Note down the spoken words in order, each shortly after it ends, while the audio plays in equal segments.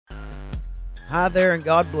Hi there and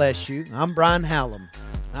God bless you. I'm Brian Hallam.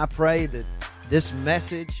 I pray that this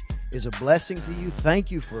message is a blessing to you. Thank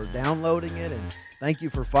you for downloading it, and thank you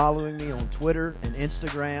for following me on Twitter and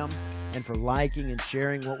Instagram and for liking and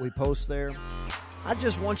sharing what we post there. I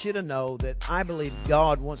just want you to know that I believe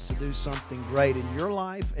God wants to do something great in your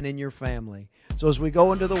life and in your family. So as we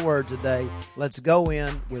go into the Word today, let's go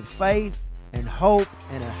in with faith and hope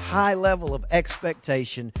and a high level of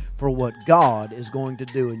expectation for what God is going to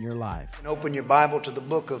do in your life. And open your Bible to the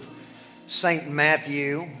book of St.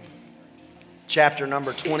 Matthew, chapter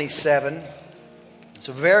number 27. It's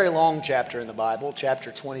a very long chapter in the Bible,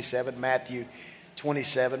 chapter 27, Matthew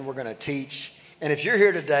 27. We're going to teach. And if you're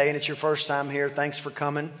here today and it's your first time here, thanks for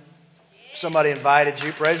coming. Somebody invited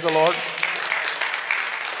you. Praise the Lord.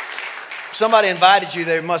 Somebody invited you,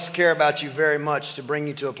 they must care about you very much to bring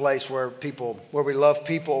you to a place where we love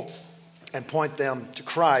people and point them to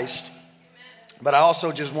Christ. But I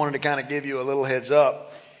also just wanted to kind of give you a little heads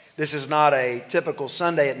up. This is not a typical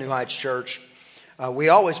Sunday at New Heights Church. We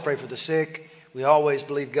always pray for the sick. We always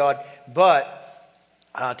believe God. But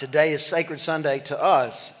today is Sacred Sunday to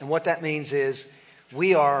us. And what that means is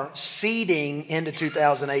we are seeding into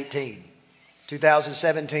 2018.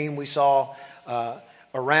 2017 we saw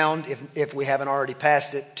around, if we haven't already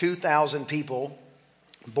passed it, 2,000 people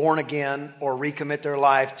born again or recommit their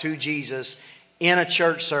life to Jesus in a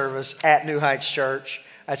church service at New Heights Church.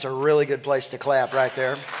 That's a really good place to clap right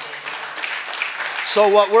there. So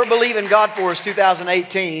what we're believing God for is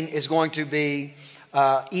 2018 is going to be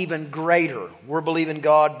even greater. We're believing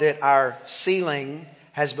God that our ceiling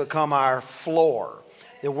has become our floor.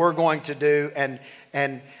 That we're going to do,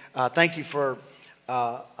 and thank you for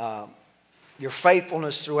your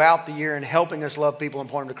faithfulness throughout the year in helping us love people and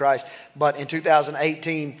point them to Christ. But in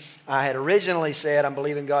 2018, I had originally said I'm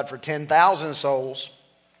believing God for 10,000 souls,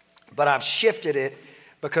 but I've shifted it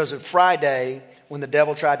because of Friday when the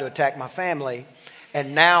devil tried to attack my family,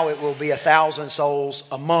 and now it will be 1,000 souls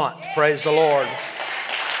a month. Praise the Lord.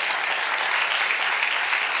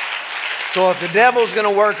 So if the devil's going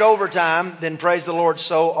to work overtime, then praise the Lord,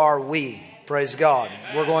 so are we. Praise God.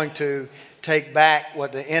 We're going to take back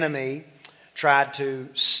what the enemy tried to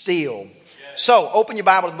steal. So, open your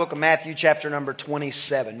Bible to the book of Matthew, chapter number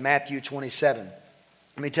 27. Matthew 27.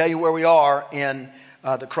 Let me tell you where we are in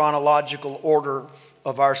the chronological order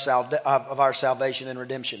of our salvation and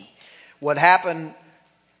redemption. What happened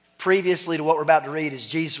previously to what we're about to read is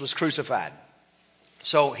Jesus was crucified.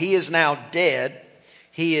 So, he is now dead.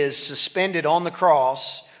 He is suspended on the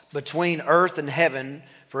cross between earth and heaven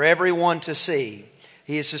for everyone to see.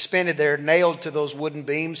 He is suspended there, nailed to those wooden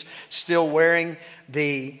beams, still wearing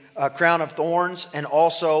the crown of thorns, and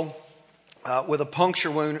also with a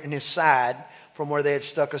puncture wound in his side from where they had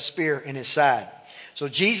stuck a spear in his side. So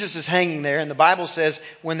Jesus is hanging there, and the Bible says,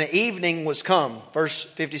 when the evening was come, verse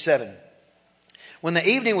 57. When the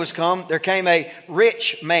evening was come, there came a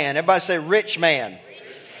rich man. Everybody say rich man.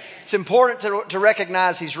 It's important to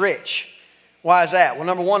recognize he's rich. Why is that? Well,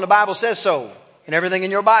 number one, the Bible says so, and everything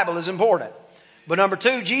in your Bible is important. But number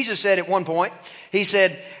two, Jesus said at one point, he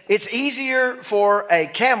said, it's easier for a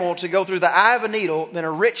camel to go through the eye of a needle than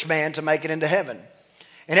a rich man to make it into heaven.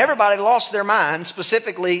 And everybody lost their mind,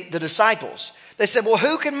 specifically the disciples. They said, well,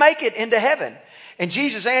 who can make it into heaven? And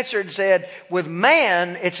Jesus answered and said, with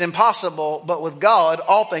man it's impossible, but with God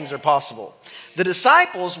all things are possible. The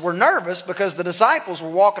disciples were nervous because the disciples were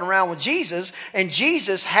walking around with Jesus, and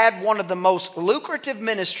Jesus had one of the most lucrative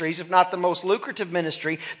ministries, if not the most lucrative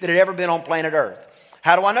ministry that had ever been on planet Earth.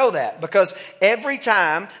 How do I know that? Because every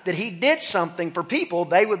time that he did something for people,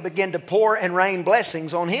 they would begin to pour and rain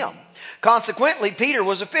blessings on him. Consequently, Peter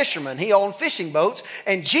was a fisherman. He owned fishing boats,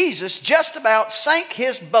 and Jesus just about sank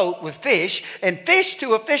his boat with fish, and fish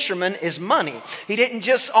to a fisherman is money. He didn't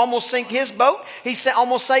just almost sink his boat, he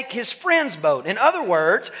almost sank his friend's boat. In other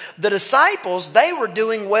words, the disciples, they were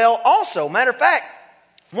doing well also. Matter of fact,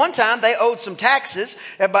 one time they owed some taxes.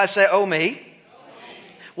 Everybody say, oh me.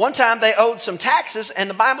 One time they owed some taxes, and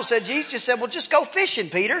the Bible said, Jesus just said, well, just go fishing,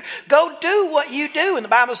 Peter. Go do what you do. And the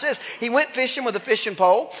Bible says he went fishing with a fishing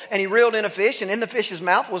pole, and he reeled in a fish, and in the fish's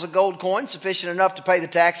mouth was a gold coin sufficient enough to pay the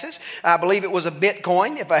taxes. I believe it was a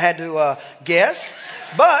Bitcoin, if I had to guess.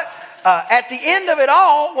 But at the end of it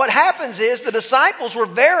all, what happens is the disciples were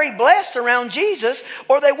very blessed around Jesus,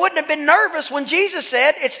 or they wouldn't have been nervous when Jesus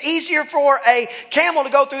said it's easier for a camel to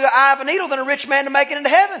go through the eye of a needle than a rich man to make it into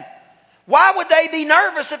heaven. Why would they be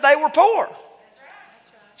nervous if they were poor?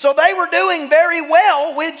 So they were doing very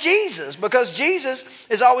well with Jesus because Jesus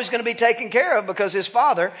is always going to be taken care of because his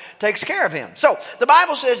Father takes care of him. So the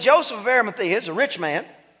Bible says Joseph of Arimathea is a rich man,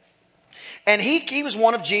 And he was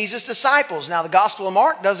one of Jesus' disciples. Now, the Gospel of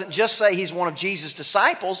Mark doesn't just say he's one of Jesus'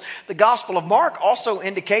 disciples. The Gospel of Mark also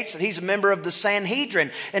indicates that he's a member of the Sanhedrin.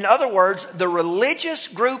 In other words, the religious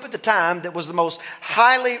group at the time that was the most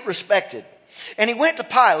highly respected. And he went to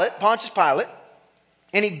Pilate, Pontius Pilate,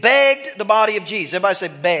 and he begged the body of Jesus. Everybody say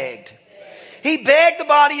begged. He begged the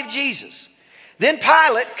body of Jesus. Then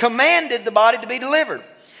Pilate commanded the body to be delivered.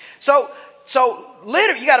 So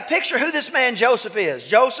literally, you got to picture who this man Joseph is.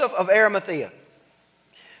 Joseph of Arimathea.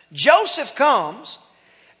 Joseph comes,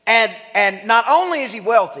 and not only is he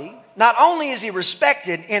wealthy, not only is he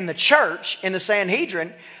respected in the church, in the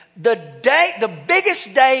Sanhedrin, the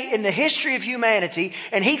biggest day in the history of humanity,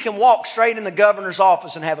 and he can walk straight in the governor's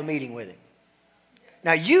office and have a meeting with him.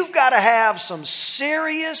 Now, you've got to have some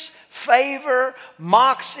serious favor,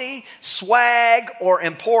 moxie, swag, or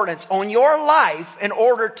importance on your life in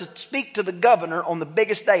order to speak to the governor on the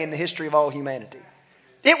biggest day in the history of all humanity.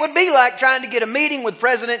 It would be like trying to get a meeting with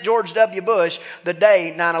President George W. Bush the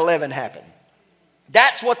day 9/11 happened.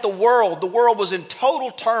 That's what the world was in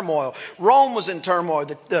total turmoil. Rome was in turmoil.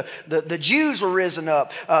 The Jews were risen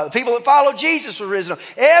up. The people that followed Jesus were risen up.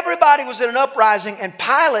 Everybody was in an uprising. And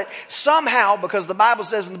Pilate somehow, because the Bible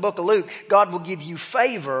says in the book of Luke, God will give you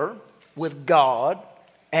favor with God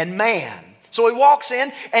and man. So he walks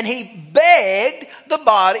in and he begged the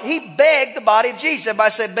body of Jesus.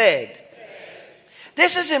 Everybody say begged.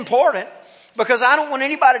 This is important. Because I don't want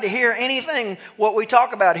anybody to hear anything what we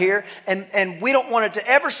talk about here. And we don't want it to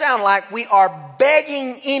ever sound like we are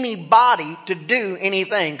begging anybody to do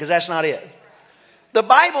anything. Because that's not it. The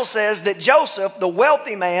Bible says that Joseph, the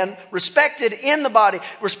wealthy man, respected in the body,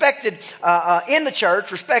 respected in the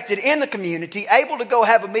church, respected in the community, able to go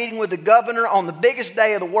have a meeting with the governor on the biggest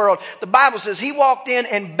day of the world. The Bible says he walked in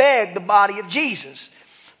and begged the body of Jesus.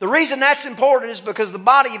 The reason that's important is because the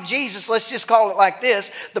body of Jesus, let's just call it like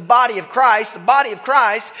this, the body of Christ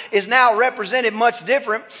is now represented much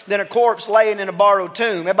different than a corpse laying in a borrowed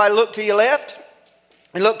tomb. Everybody look to your left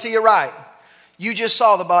and look to your right. You just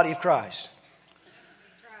saw the body of Christ.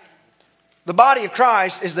 The body of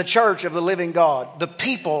Christ is the church of the living God, the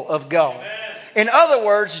people of God. In other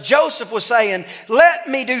words, Joseph was saying, let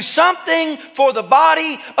me do something for the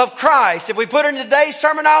body of Christ. If we put it in today's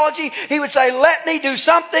terminology, he would say, let me do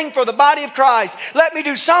something for the body of Christ. Let me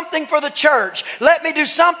do something for the church. Let me do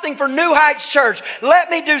something for New Heights Church. Let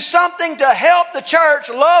me do something to help the church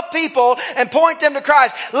love people and point them to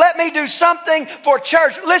Christ. Let me do something for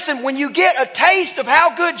church. Listen, when you get a taste of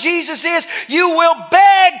how good Jesus is, you will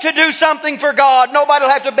beg to do something for God. Nobody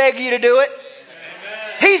will have to beg you to do it.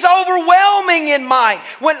 He's overwhelming in might.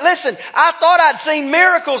 Listen, I thought I'd seen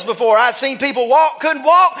miracles before. I'd seen people couldn't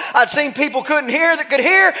walk. I'd seen people couldn't hear that could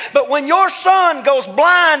hear. But when your son goes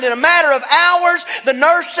blind in a matter of hours, the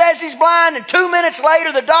nurse says he's blind, and 2 minutes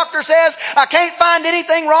later the doctor says, I can't find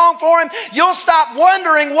anything wrong for him, you'll stop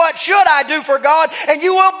wondering what should I do for God, and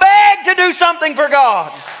you will beg to do something for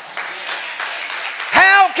God.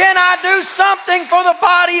 How can I do something for the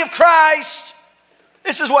body of Christ?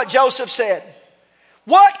 This is what Joseph said.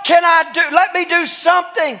 What can I do? Let me do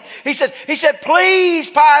something. He said, please,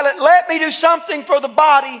 Pilate, let me do something for the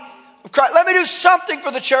body of Christ. Let me do something for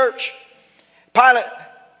the church. Pilate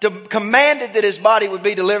commanded that his body would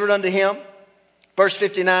be delivered unto him. Verse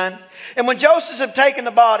 59. And when Joseph had taken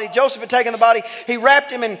the body, he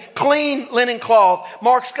wrapped him in clean linen cloth.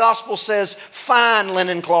 Mark's gospel says fine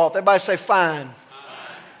linen cloth. Everybody say fine.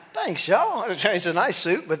 Thanks, y'all. It's a nice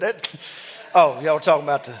suit, but y'all were talking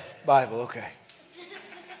about the Bible. Okay.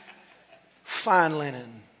 Fine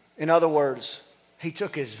linen. In other words, he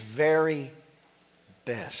took his very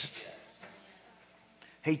best.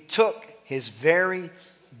 He took his very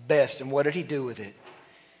best. And what did he do with it?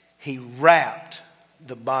 He wrapped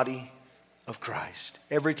the body of Christ.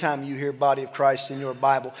 Every time you hear body of Christ in your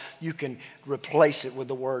Bible, you can replace it with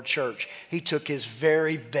the word church. He took his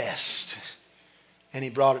very best and he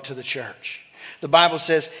brought it to the church. The Bible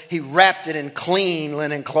says he wrapped it in clean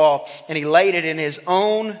linen cloth and he laid it in his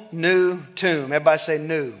own new tomb. Everybody say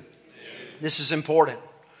new. This is important.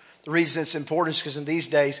 The reason it's important is because in these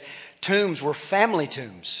days, tombs were family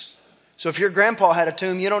tombs. So if your grandpa had a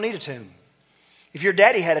tomb, you don't need a tomb. If your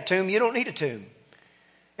daddy had a tomb, you don't need a tomb.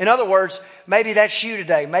 In other words, maybe that's you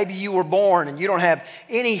today. Maybe you were born and you don't have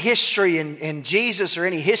any history in Jesus or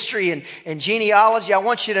any history in genealogy. I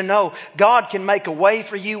want you to know God can make a way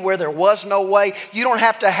for you where there was no way. You don't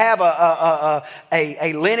have to have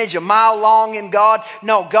a lineage a mile long in God.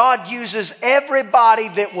 No, God uses everybody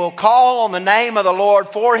that will call on the name of the Lord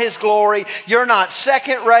for His glory. You're not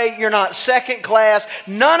second rate. You're not second class.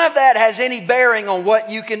 None of that has any bearing on what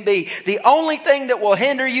you can be. The only thing that will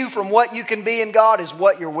hinder you from what you can be in God is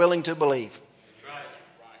what you're willing to believe.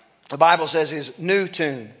 The Bible says his new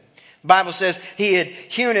tomb. The Bible says he had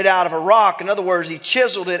hewn it out of a rock. In other words, he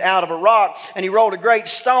chiseled it out of a rock, and he rolled a great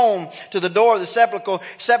stone to the door of the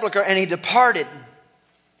sepulchre, and he departed.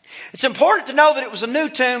 It's important to know that it was a new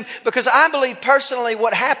tomb, because I believe personally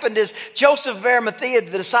what happened is Joseph of Arimathea,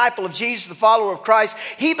 the disciple of Jesus, the follower of Christ,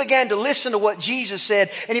 he began to listen to what Jesus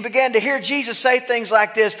said, and he began to hear Jesus say things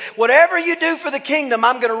like this: whatever you do for the kingdom,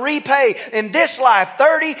 I'm going to repay in this life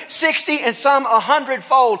 30, 60, and some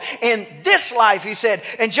 100-fold. In this life, he said.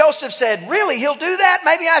 And Joseph said, really, he'll do that?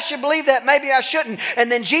 Maybe I should believe that. Maybe I shouldn't.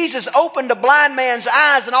 And then Jesus opened a blind man's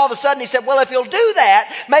eyes, and all of a sudden he said, well, if he'll do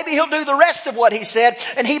that, maybe he'll do the rest of what he said.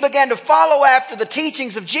 And he began to follow after the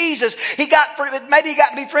teachings of Jesus. Maybe he got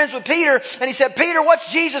to be friends with Peter, and he said, Peter,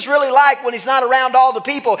 what's Jesus really like when he's not around all the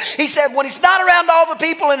people? He said, when he's not around all the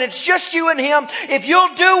people and it's just you and him, if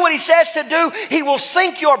you'll do what he says to do, he will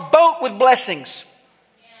sink your boat with blessings.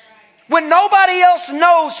 When nobody else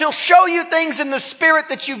knows, he'll show you things in the spirit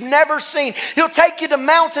that you've never seen. He'll take you to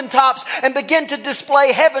mountaintops and begin to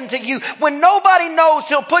display heaven to you. When nobody knows,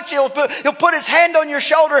 he'll put his hand on your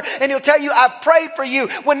shoulder and he'll tell you, I've prayed for you.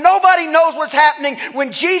 When nobody knows what's happening,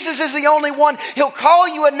 when Jesus is the only one, he'll call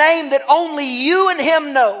you a name that only you and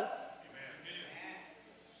him know.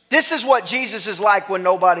 This is what Jesus is like when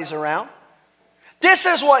nobody's around. This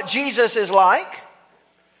is what Jesus is like.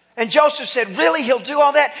 And Joseph said, really, he'll do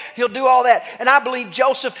all that? He'll do all that. And I believe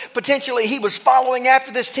Joseph, potentially, he was following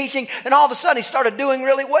after this teaching, and all of a sudden he started doing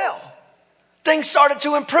really well. Things started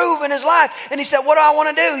to improve in his life. And he said, what do I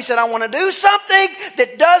want to do? He said, I want to do something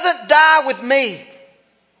that doesn't die with me.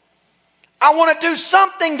 I want to do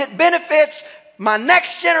something that benefits my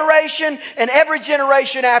next generation and every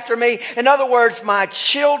generation after me. In other words, my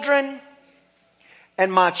children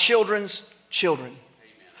and my children's children.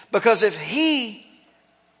 Because if he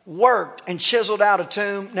worked and chiseled out a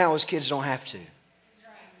tomb, now his kids don't have to.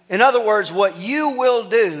 In other words, what you will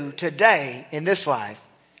do today in this life,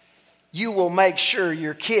 you will make sure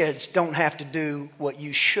your kids don't have to do what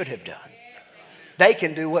you should have done. They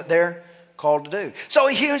can do what they're called to do. So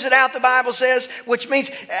he hews it out, the Bible says, which means,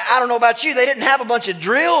 I don't know about you, they didn't have a bunch of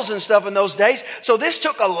drills and stuff in those days, so this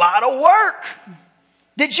took a lot of work.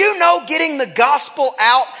 Did you know getting the gospel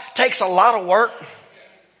out takes a lot of work?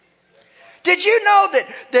 Did you know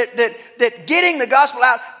that getting the gospel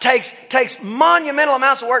out takes monumental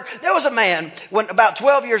amounts of work? There was a man, about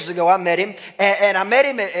 12 years ago, I met him, and I met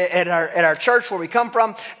him at our church where we come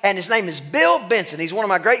from, and his name is Bill Benson. He's one of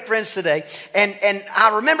my great friends today, and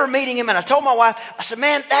I remember meeting him, and I told my wife, I said,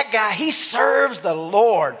 man, that guy, he serves the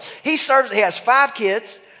Lord. He has 5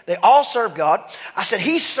 kids. They all serve God. I said,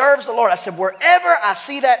 he serves the Lord. I said, wherever I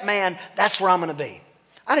see that man, that's where I'm going to be.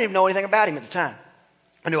 I didn't even know anything about him at the time.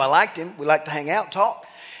 I knew I liked him. We liked to hang out, talk.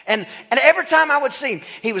 And every time I would see him,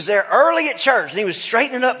 he was there early at church, and he was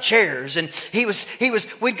straightening up chairs, and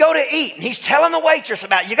we'd go to eat, and he's telling the waitress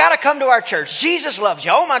about, you got to come to our church. Jesus loves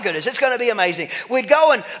you. Oh my goodness, it's going to be amazing. We'd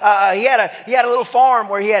go, and he had a little farm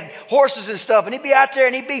where he had horses and stuff, and he'd be out there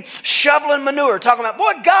and he'd be shoveling manure, talking about,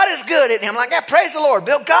 boy, God is good. And I'm like, yeah, praise the Lord,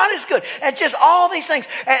 Bill, God is good. And just all these things.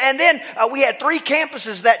 And then we had 3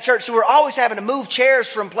 campuses at that church, so we were always having to move chairs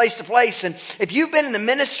from place to place. And if you've been in the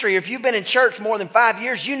ministry, or if you've been in church more than 5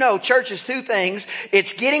 years, you know church is 2 things.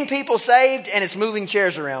 It's getting people saved and it's moving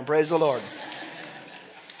chairs around. Praise the Lord.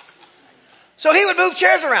 So he would move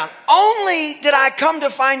chairs around. Only did I come to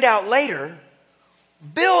find out later,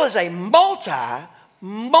 Bill is a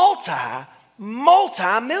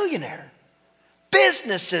multi-millionaire.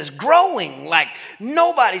 Businesses growing like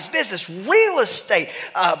nobody's business. Real estate,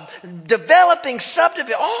 developing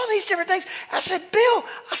subdivision, all these different things. I said, Bill,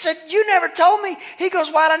 you never told me. He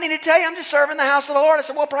goes, why do I need to tell you? I'm just serving the house of the Lord. I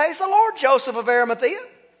said, well, praise the Lord, Joseph of Arimathea.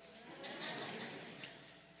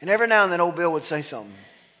 And every now and then old Bill would say something.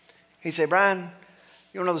 He'd say, Brian,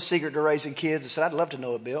 you don't know the secret to raising kids? I said, I'd love to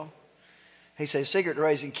know it, Bill. He said, the secret to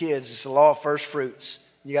raising kids is the law of first fruits.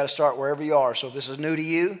 You got to start wherever you are. So if this is new to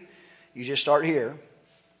you, you just start here.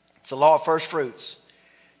 It's the law of first fruits.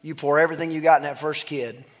 You pour everything you got in that first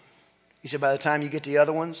kid. He said, by the time you get the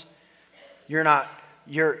other ones, you're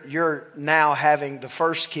now having the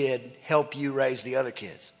first kid help you raise the other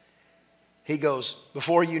kids. He goes,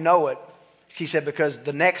 before you know it, he said, because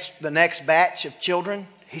the next batch of children,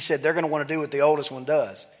 he said, they're going to want to do what the oldest one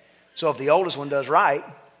does. So if the oldest one does right,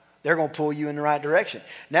 they're going to pull you in the right direction.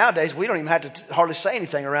 Nowadays, we don't even have to hardly say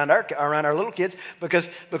anything around our little kids because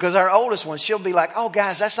our oldest one, she'll be like, oh,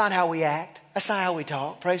 guys, that's not how we act. That's not how we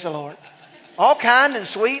talk. Praise the Lord. All kind and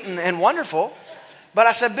sweet and wonderful. But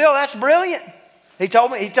I said, Bill, that's brilliant. He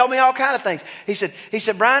told me all kind of things. He said,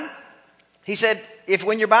 Brian, he said,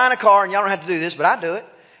 when you're buying a car, and y'all don't have to do this, but I do it.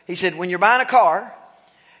 He said, when you're buying a car,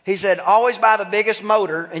 He said, always buy the biggest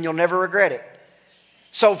motor and you'll never regret it.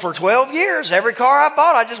 So for 12 years, every car I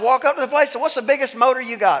bought, I just walk up to the place and said, what's the biggest motor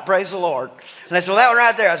you got? Praise the Lord. And they said, well, that one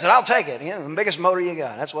right there. I said, I'll take it. The biggest motor you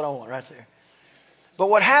got. That's what I want right there. But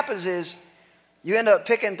what happens is you end up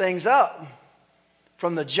picking things up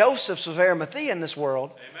from the Josephs of Arimathea in this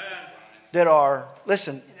world. Amen. That are,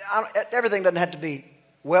 listen, everything doesn't have to be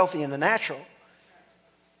wealthy in the natural.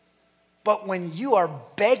 But when you are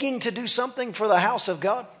begging to do something for the house of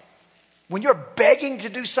God, when you're begging to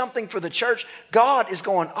do something for the church, God is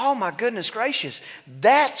going, oh my goodness gracious,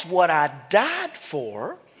 that's what I died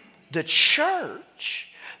for, the church.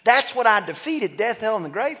 That's what I defeated death, hell, and the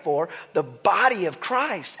grave for, the body of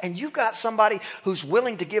Christ. And you've got somebody who's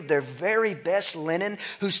willing to give their very best linen,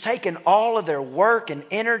 who's taken all of their work and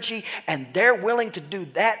energy, and they're willing to do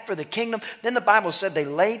that for the kingdom. Then the Bible said they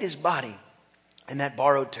laid his body in that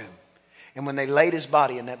borrowed tomb. And when they laid his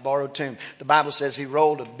body in that borrowed tomb, the Bible says he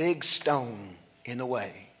rolled a big stone in the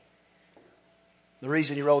way. The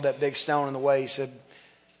reason he rolled that big stone in the way, he said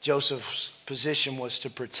Joseph's position was to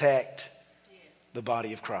protect the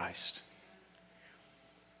body of Christ.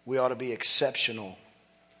 We ought to be exceptional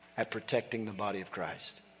at protecting the body of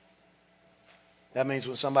Christ. That means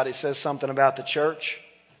when somebody says something about the church,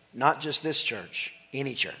 not just this church,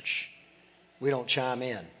 any church, we don't chime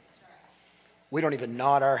in. We don't even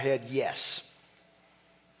nod our head yes.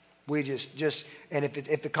 We just and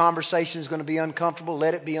if the conversation is going to be uncomfortable,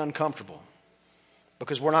 let it be uncomfortable.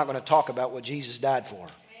 Because we're not going to talk about what Jesus died for.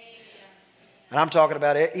 And I'm talking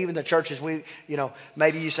about even the churches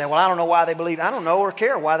maybe you say, well, I don't know why they believe. I don't know or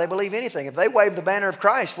care why they believe anything. If they wave the banner of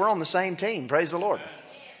Christ, we're on the same team. Praise the Lord.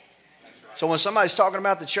 So when somebody's talking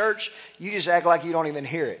about the church, you just act like you don't even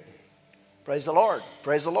hear it. Praise the Lord.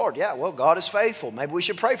 Praise the Lord. Yeah, well, God is faithful. Maybe we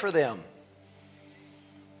should pray for them.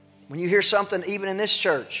 When you hear something, even in this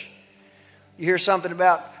church, you hear something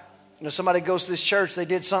about, somebody goes to this church, they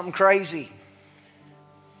did something crazy.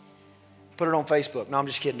 Put it on Facebook. No, I'm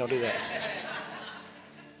just kidding. Don't do that.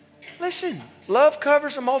 Listen, love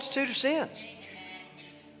covers a multitude of sins.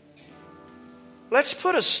 Let's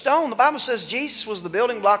put a stone. The Bible says Jesus was the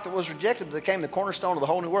building block that was rejected, but became the cornerstone of the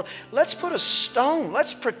whole new world. Let's put a stone.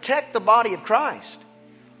 Let's protect the body of Christ.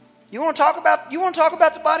 You want to talk about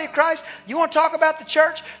the body of Christ? You want to talk about the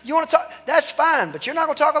church? That's fine, but you're not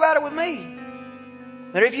going to talk about it with me.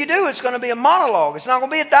 And if you do, it's going to be a monologue. It's not going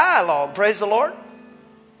to be a dialogue. Praise the Lord.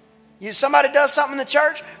 Somebody does something in the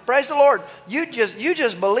church, praise the Lord. You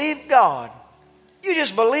just believe God. You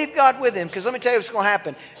just believe God with him. Because let me tell you what's going to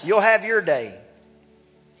happen. You'll have your day.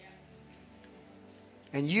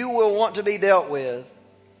 And you will want to be dealt with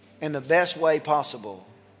in the best way possible.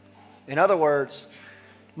 In other words,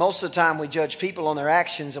 most of the time we judge people on their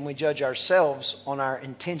actions and we judge ourselves on our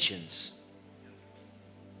intentions.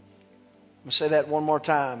 I'm going to say that one more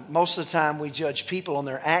time. Most of the time we judge people on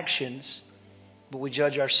their actions, but we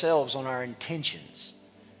judge ourselves on our intentions.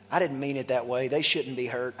 I didn't mean it that way. They shouldn't be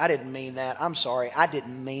hurt. I didn't mean that. I'm sorry. I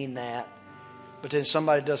didn't mean that. But then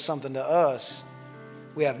somebody does something to us.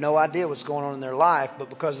 We have no idea what's going on in their life, but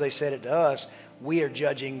because they said it to us, we are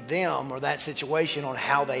judging them or that situation on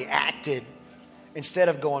how they acted. Instead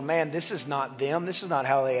of going, man, this is not them. This is not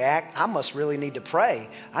how they act. I must really need to pray.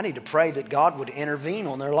 I need to pray that God would intervene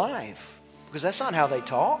on their life. Because that's not how they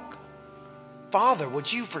talk. Father,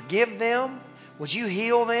 would you forgive them? Would you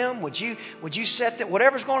heal them? Would you set them?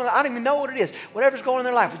 Whatever's going on, I don't even know what it is. Whatever's going on in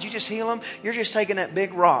their life, would you just heal them? You're just taking that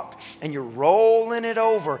big rock and you're rolling it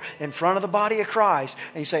over in front of the body of Christ.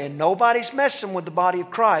 And you're saying, nobody's messing with the body of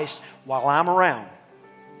Christ while I'm around.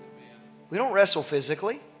 We don't wrestle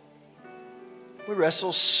physically. We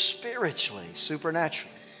wrestle spiritually,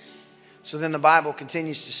 supernaturally. So then the Bible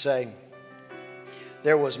continues to say,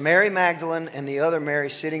 there was Mary Magdalene and the other Mary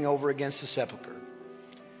sitting over against the sepulchre.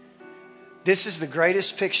 This is the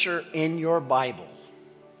greatest picture in your Bible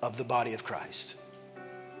of the body of Christ.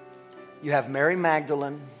 You have Mary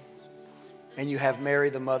Magdalene and you have Mary,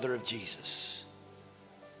 the mother of Jesus.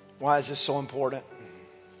 Why is this so important?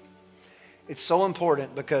 It's so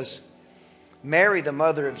important because Mary, the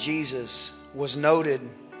mother of Jesus, was noted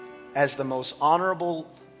as the most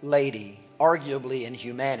honorable lady, arguably in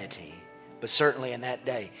humanity, but certainly in that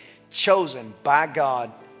day, chosen by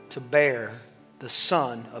God to bear the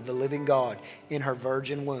Son of the living God in her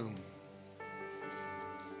virgin womb.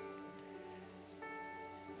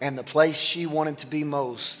 And the place she wanted to be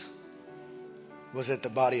most was at the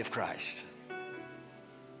body of Christ.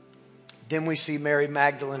 Then we see Mary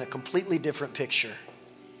Magdalene, a completely different picture.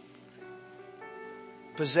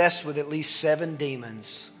 Possessed with at least 7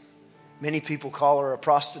 demons. Many people call her a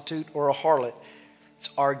prostitute or a harlot. It's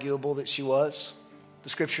arguable that she was. The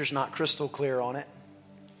scripture's not crystal clear on it.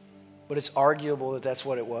 but it's arguable that that's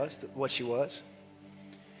what it was, what she was.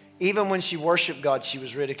 Even when she worshiped God, she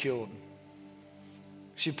was ridiculed.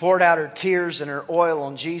 She poured out her tears and her oil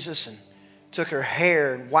on Jesus and took her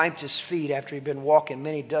hair and wiped his feet after he'd been walking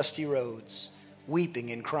many dusty roads,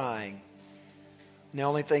 weeping and crying. And the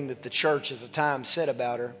only thing that the church at the time said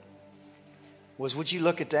about her was, would you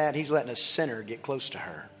look at that? He's letting a sinner get close to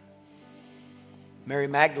her. Mary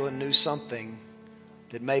Magdalene knew something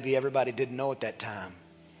that maybe everybody didn't know at that time.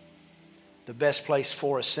 The best place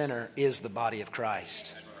for a sinner is the body of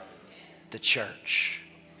Christ, the church.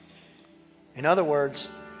 In other words,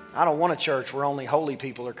 I don't want a church where only holy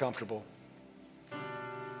people are comfortable.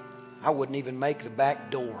 I wouldn't even make the back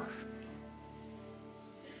door.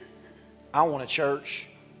 I want a church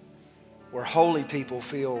where holy people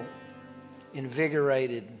feel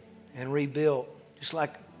invigorated and rebuilt, just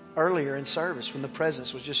like earlier in service when the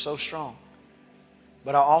presence was just so strong.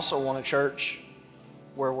 But I also want a church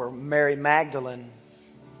where Mary Magdalene,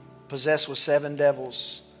 possessed with 7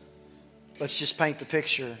 devils, let's just paint the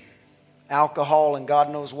picture, alcohol and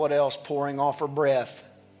God knows what else pouring off her breath,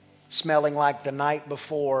 smelling like the night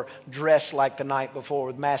before, dressed like the night before,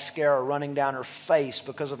 with mascara running down her face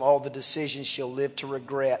because of all the decisions she'll live to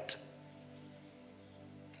regret.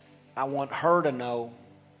 I want her to know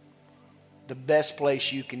the best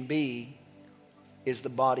place you can be is the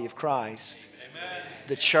body of Christ, Amen.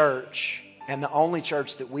 The church, and the only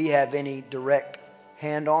church that we have any direct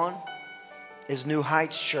hand on is New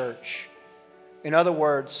Heights Church. In other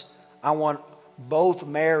words, I want both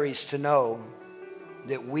Marys to know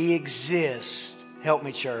that we exist, help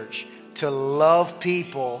me church, to love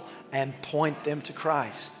people and point them to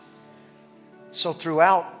Christ. So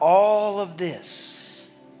throughout all of this,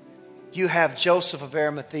 you have Joseph of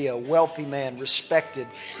Arimathea, a wealthy man, respected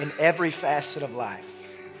in every facet of life,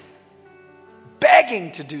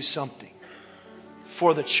 begging to do something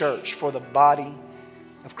for the church, for the body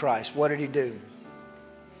of Christ. What did he do?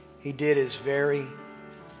 He did his very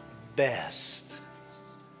best.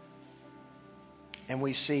 And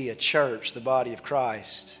we see a church, the body of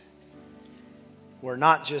Christ, where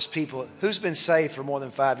not just people... Who's been saved for more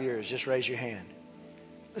than 5 years? Just raise your hand.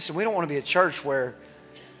 Listen, we don't want to be a church where,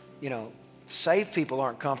 saved people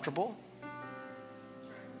aren't comfortable.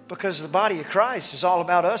 Because the body of Christ is all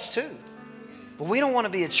about us too. But we don't want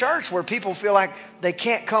to be a church where people feel like they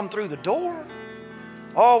can't come through the door.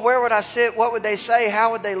 Oh, where would I sit? What would they say?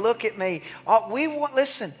 How would they look at me? We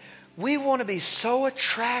want to be so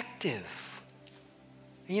attractive.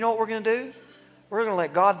 And you know what we're going to do? We're going to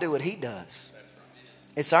let God do what He does.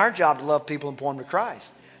 It's our job to love people and point them to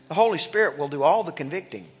Christ. The Holy Spirit will do all the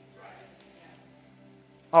convicting.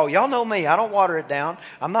 Oh, y'all know me. I don't water it down.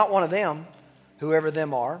 I'm not one of them, whoever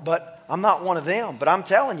them are. But I'm not one of them. But I'm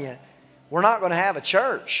telling you, we're not going to have a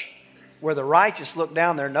church where the righteous look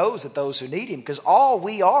down their nose at those who need Him. Because all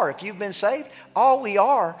we are, if you've been saved, all we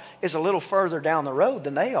are is a little further down the road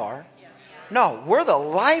than they are. No, we're the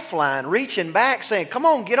lifeline reaching back saying, come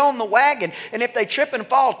on, get on the wagon. And if they trip and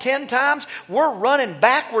fall 10 times, we're running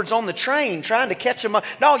backwards on the train trying to catch them up.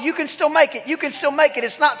 No, you can still make it. You can still make it.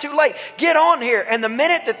 It's not too late. Get on here. And the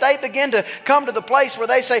minute that they begin to come to the place where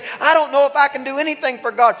they say, I don't know if I can do anything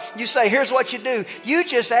for God. You say, here's what you do. You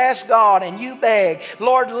just ask God and you beg,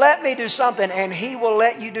 Lord, let me do something. And He will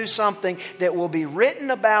let you do something that will be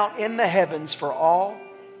written about in the heavens for all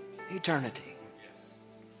eternity.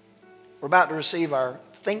 We're about to receive our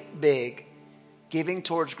Think Big Giving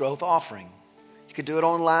Towards Growth offering. You can do it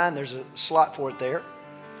online. There's a slot for it there.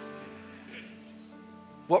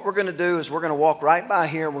 What we're going to do is we're going to walk right by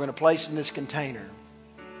here. We're going to place it in this container.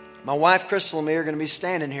 My wife, Crystal, and me are going to be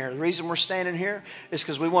standing here. The reason we're standing here is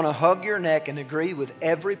because we want to hug your neck and agree with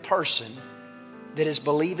every person that is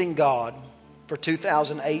believing God for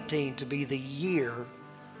 2018 to be the year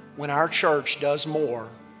when our church does more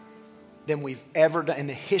than we've ever done in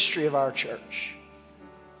the history of our church.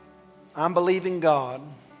 I'm believing God,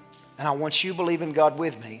 and I want you believing God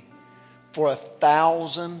with me, for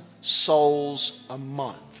 1,000 souls a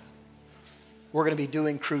month. We're going to be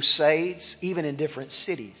doing crusades, even in different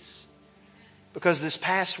cities. Because this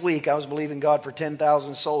past week, I was believing God for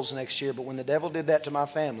 10,000 souls next year, but when the devil did that to my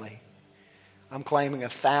family, I'm claiming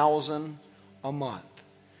 1,000 a month.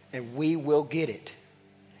 And we will get it.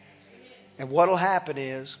 And what will happen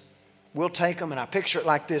is, we'll take them, and I picture it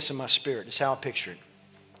like this in my spirit. It's how I picture it.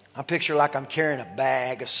 I picture it like I'm carrying a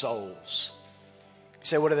bag of souls. You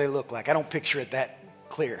say, what do they look like? I don't picture it that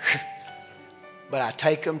clear. But I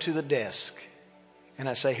take them to the desk, and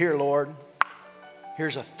I say, here, Lord,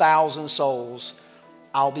 here's 1,000 souls.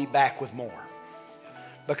 I'll be back with more.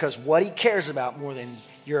 Because what He cares about more than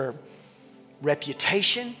your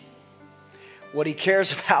reputation, what he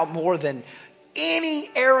cares about more than any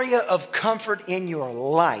area of comfort in your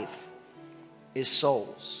life is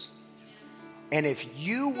souls. And if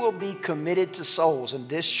you will be committed to souls, and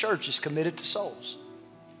this church is committed to souls,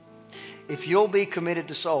 if you'll be committed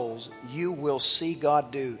to souls, you will see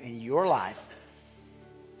God do in your life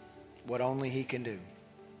what only he can do.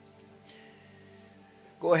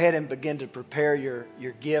 Go ahead and begin to prepare your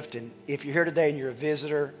gift. And if you're here today and you're a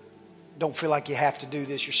visitor, don't feel like you have to do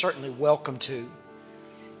this. You're certainly welcome to.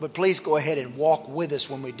 But please go ahead and walk with us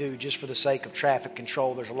when we do, just for the sake of traffic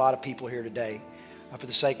control. There's a lot of people here today. For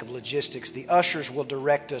the sake of logistics, the ushers will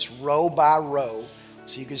direct us row by row,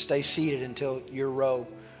 so you can stay seated until your row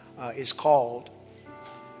is called.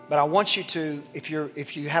 But I want you to, if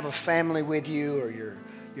you have a family with you, or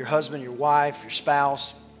your husband, your wife, your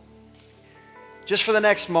spouse, just for the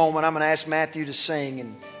next moment, I'm going to ask Matthew to sing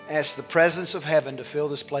and ask the presence of heaven to fill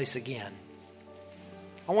this place again.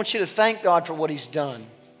 I want you to thank God for what he's done.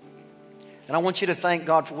 And I want you to thank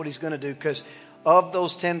God for what he's going to do, because of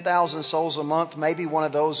those 10,000 souls a month, maybe one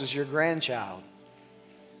of those is your grandchild.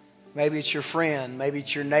 Maybe it's your friend. Maybe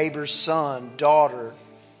it's your neighbor's son, daughter.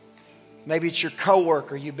 Maybe it's your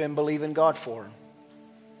coworker you've been believing God for.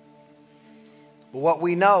 But what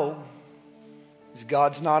we know is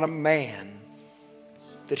God's not a man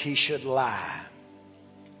that he should lie.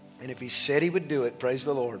 And if he said he would do it, praise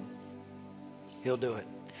the Lord, he'll do it.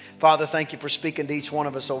 Father, thank you for speaking to each one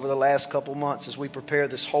of us over the last couple months as we prepare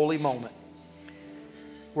this holy moment.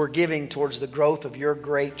 We're giving towards the growth of your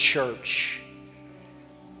great church.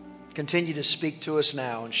 Continue to speak to us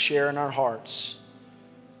now and share in our hearts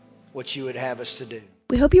what you would have us to do.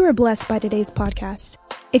 We hope you were blessed by today's podcast.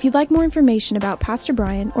 If you'd like more information about Pastor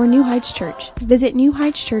Brian or New Heights Church, visit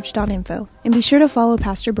newheightschurch.info and be sure to follow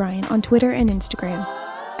Pastor Brian on Twitter and Instagram.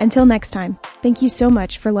 Until next time, thank you so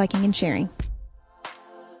much for liking and sharing.